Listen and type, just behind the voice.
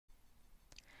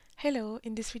Hello,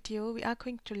 in this video we are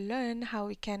going to learn how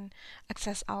we can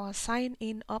access our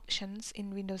sign-in options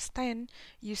in Windows 10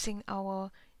 using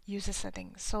our user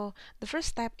settings. So the first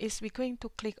step is we're going to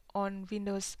click on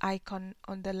Windows icon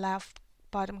on the left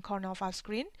bottom corner of our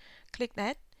screen. Click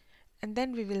that, and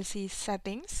then we will see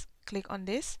settings. Click on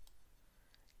this,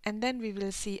 and then we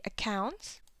will see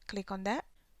accounts. Click on that.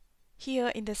 Here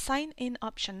in the sign-in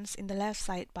options in the left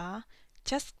sidebar,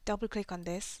 just double click on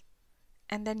this,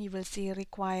 and then you will see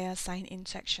require sign-in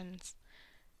sections.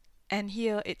 And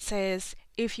here it says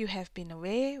if you have been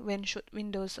away, when should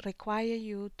Windows require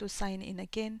you to sign in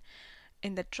again?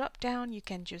 In the drop down you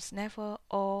can choose never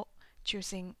or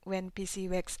choosing when PC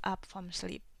wakes up from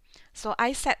sleep. So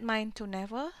I set mine to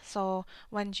never. So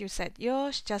once you set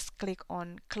yours, just click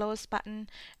on close button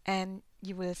and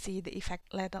you will see the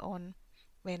effect later on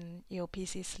when your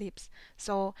PC sleeps.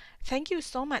 So thank you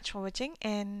so much for watching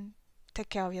and take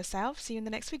care of yourself. See you in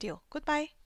the next video. Goodbye.